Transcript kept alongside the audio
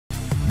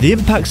The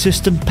Impact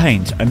System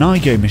Paint and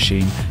IGO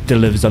machine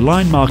delivers a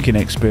line marking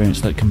experience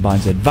that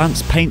combines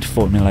advanced paint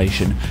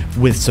formulation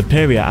with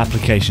superior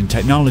application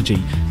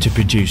technology to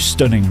produce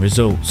stunning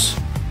results.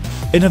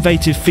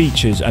 Innovative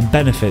features and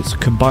benefits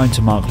combine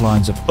to mark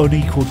lines of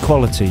unequalled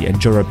quality and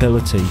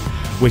durability,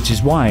 which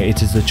is why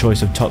it is the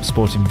choice of top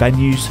sporting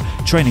venues,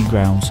 training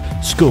grounds,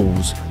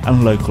 schools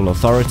and local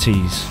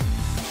authorities.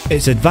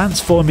 Its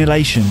advanced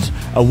formulations,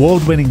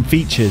 award-winning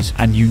features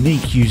and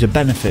unique user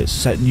benefits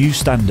set new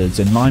standards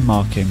in line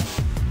marking.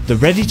 The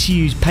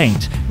ready-to-use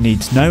paint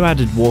needs no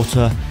added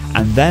water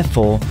and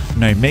therefore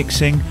no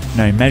mixing,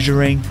 no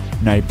measuring,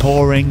 no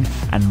pouring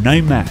and no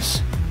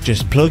mess.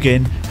 Just plug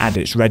in and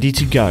it's ready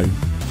to go.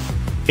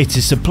 It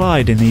is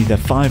supplied in either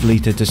 5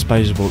 litre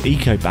disposable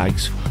eco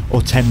bags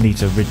or 10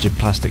 litre rigid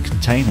plastic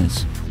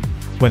containers.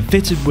 When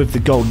fitted with the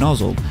gold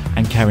nozzle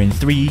and carrying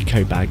 3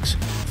 eco bags,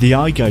 the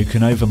IGO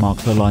can overmark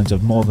the lines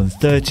of more than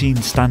 13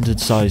 standard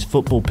size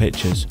football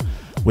pitches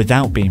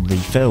without being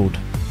refilled.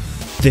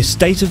 This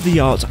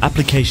state-of-the-art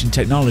application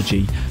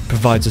technology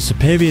provides a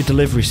superior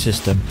delivery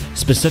system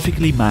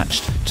specifically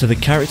matched to the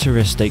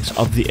characteristics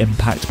of the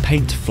Impact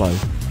paint flow.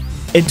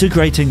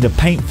 Integrating the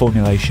paint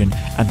formulation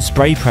and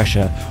spray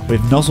pressure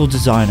with nozzle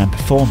design and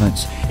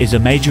performance is a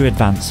major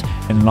advance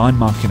in line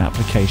marking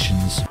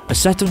applications. A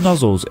set of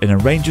nozzles in a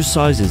range of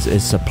sizes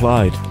is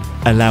supplied,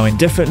 allowing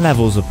different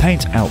levels of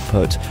paint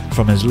output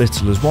from as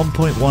little as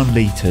 1.1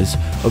 litres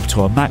up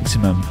to a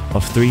maximum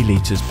of 3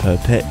 litres per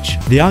pitch.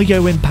 The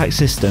IGO Impact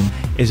system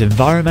is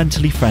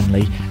environmentally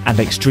friendly and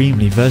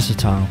extremely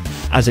versatile,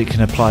 as it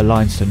can apply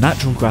lines to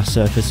natural grass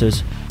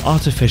surfaces,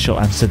 artificial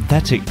and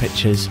synthetic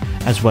pitches,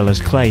 as well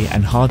as clay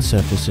and hard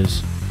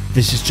surfaces.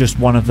 This is just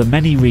one of the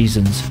many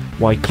reasons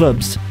why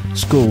clubs,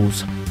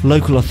 schools,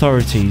 local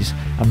authorities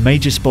and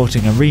major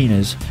sporting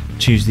arenas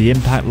choose the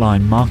Impact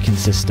line marking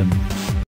system.